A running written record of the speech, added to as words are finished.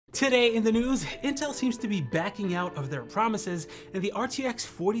Today in the news, Intel seems to be backing out of their promises and the RTX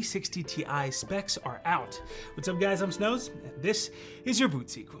 4060 Ti specs are out. What's up guys, I'm Snows, and this is your boot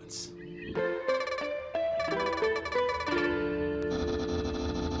sequence.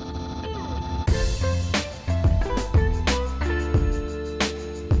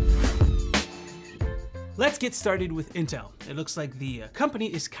 Let's get started with Intel. It looks like the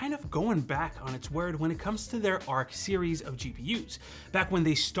company is kind of going back on its word when it comes to their Arc series of GPUs. Back when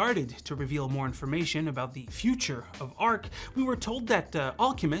they started to reveal more information about the future of Arc, we were told that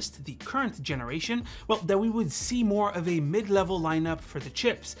Alchemist, the current generation, well, that we would see more of a mid-level lineup for the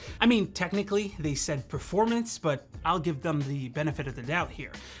chips. I mean, technically, they said performance, but I'll give them the benefit of the doubt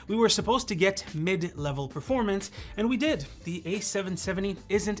here. We were supposed to get mid-level performance, and we did. The A770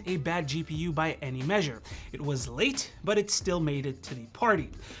 isn't a bad GPU by any measure. It was late, but it still made it to the party.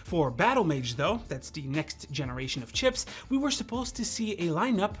 For Battlemage though, that's the next generation of chips, we were supposed to see a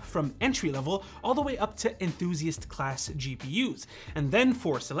lineup from entry level all the way up to enthusiast class GPUs. And then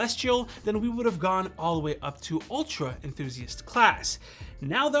for Celestial, then we would have gone all the way up to ultra enthusiast class.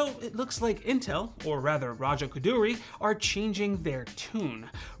 Now though, it looks like Intel, or rather Raja Koduri, are changing their tune.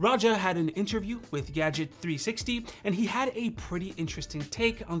 Raja had an interview with Gadget 360 and he had a pretty interesting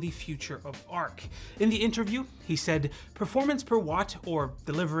take on the future of Arc. In the interview, he said, "Performance per watt, or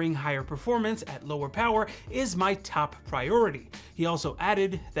delivering higher performance at lower power, is my top priority." He also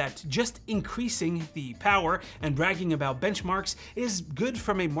added that just increasing the power and bragging about benchmarks is good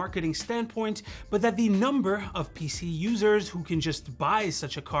from a marketing standpoint, but that the number of PC users who can just buy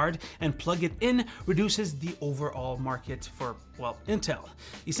such a card and plug it in reduces the overall market for, well, Intel.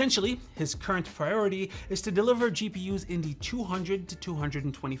 Essentially, his current priority is to deliver GPUs in the 200 to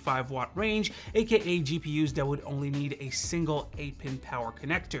 225 watt range, aka GPUs that would only need a single 8-pin power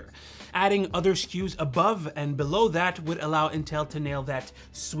connector. Adding other SKUs above and below that would allow Intel to nail that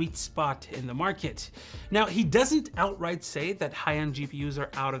sweet spot in the market. Now, he doesn't outright say that high-end GPUs are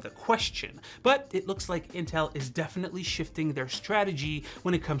out of the question, but it looks like Intel is definitely shifting their strategy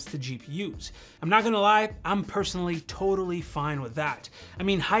when it comes to GPUs. I'm not gonna lie, I'm personally totally fine with that. I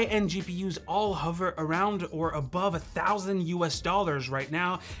mean, high-end GPUs all hover around or above $1,000 right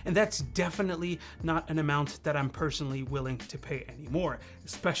now, and that's definitely not an amount that I'm personally willing to pay anymore,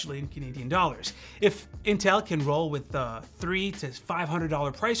 especially in Canadian dollars. If Intel can roll with the $300 to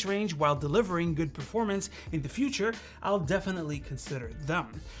 $500 price range while delivering good performance in the future, I'll definitely consider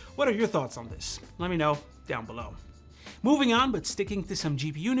them. What are your thoughts on this? Let me know down below. Moving on, but sticking to some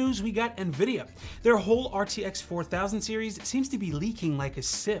GPU news, we got Nvidia. Their whole RTX 4000 series seems to be leaking like a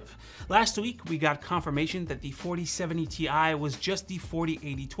sieve. Last week, we got confirmation that the 4070 Ti was just the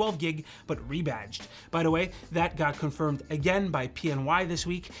 4080 12GB, but rebadged. By the way, that got confirmed again by PNY this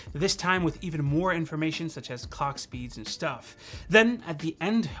week, this time with even more information such as clock speeds and stuff. Then, at the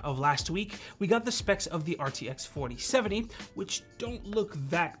end of last week, we got the specs of the RTX 4070, which don't look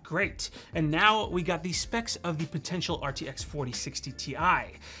that great. And now we got the specs of the potential RTX 4060 Ti.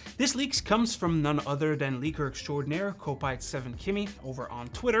 This leak comes from none other than leaker extraordinaire Kopite7Kimi over on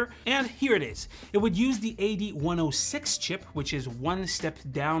Twitter, and here it is. It would use the AD106 chip, which is one step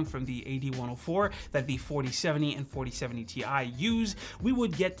down from the AD104 that the 4070 and 4070 Ti use. We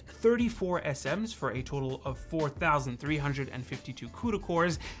would get 34 SMs for a total of 4,352 CUDA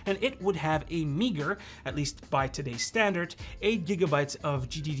cores, and it would have a meager, at least by today's standard, 8 GB of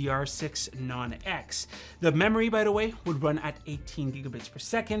GDDR6 non-X. The memory, by the way, would run at 18 gigabits per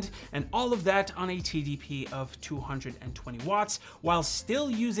second, and all of that on a TDP of 220 watts, while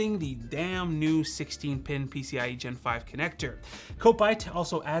still using the damn new 16-pin PCIe Gen 5 connector. Kopite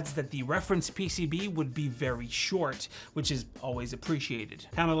also adds that the reference PCB would be very short, which is always appreciated.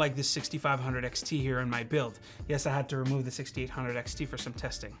 Kind of like this 6500 XT here in my build. Yes, I had to remove the 6800 XT for some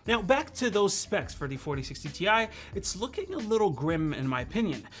testing. Now, back to those specs for the 4060 Ti, it's looking a little grim in my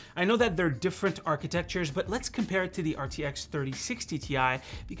opinion. I know that they're different architectures, but let's compare it to the RTX 3060 Ti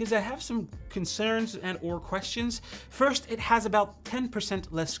because I have some concerns and or questions. First, it has about 10%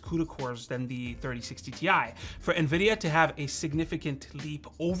 less CUDA cores than the 3060 Ti. For Nvidia to have a significant leap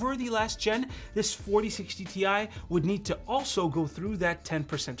over the last gen, this 4060 Ti would need to also go through that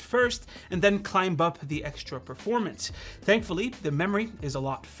 10% first and then climb up the extra performance. Thankfully, the memory is a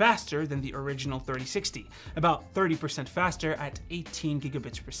lot faster than the original 3060, about 30% faster at 18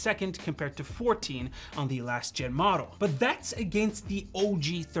 gigabits per second compared to 14 on the last gen model. But that's against the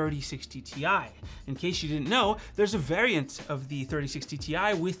OG 3060 Ti. In case you didn't know, there's a variant of the 3060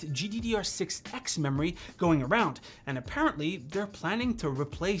 Ti with GDDR6X memory going around, and apparently they're planning to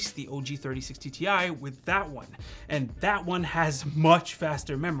replace the OG 3060 Ti with that one. And that one has much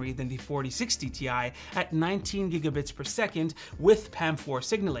faster memory than the 4060 Ti at 19 gigabits per second with PAM4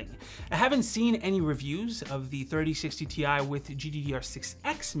 signaling. I haven't seen any reviews of the 3060 Ti with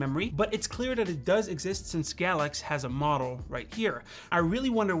GDDR6X memory, but it's clear that it does exist since Galax has a model right here. I really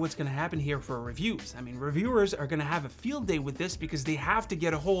wonder what's going to happen here for reviews. I mean, reviewers are going to have a field day with this because they have to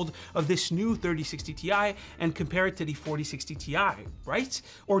get a hold of this new 3060 Ti and compare it to the 4060 Ti, right?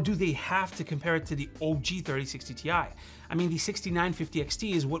 Or do they have to compare it to the OG 3060 Ti? I mean, the 6950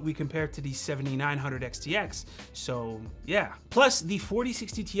 XT is what we compare to the 7900 XTX, so yeah. Plus, the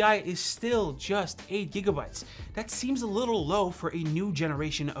 4060 Ti is still just 8 gigabytes. That seems a little low for a new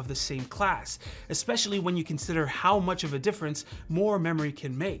generation of the same class, especially when you consider how much of a difference more memory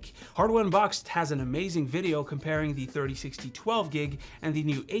can make. Hardware Unboxed has an amazing video comparing the 3060 12 gig and the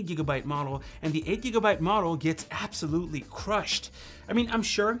new 8 gigabyte model, and the 8 gigabyte model gets absolutely crushed. I mean, I'm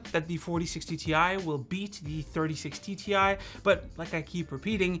sure that the 4060 Ti will beat the 3060 Ti, but like I keep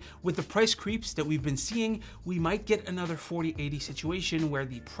repeating, with the price creeps that we've been seeing, we might get another 4080 situation where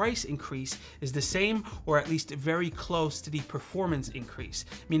the price increase is the same or at least very close to the performance increase,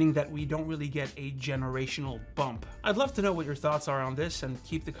 meaning that we don't really get a generational bump. I'd love to know what your thoughts are on this and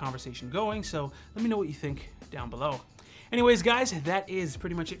keep the conversation going, so let me know what you think down below. Anyways, guys, that is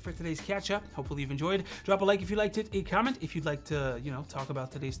pretty much it for today's catch-up. Hopefully you've enjoyed. Drop a like if you liked it, a comment if you'd like to, talk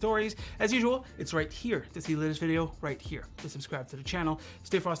about today's stories. As usual, it's right here to see the latest video, right here to subscribe to the channel.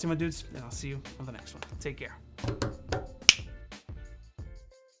 Stay frosty, my dudes, and I'll see you on the next one. Take care.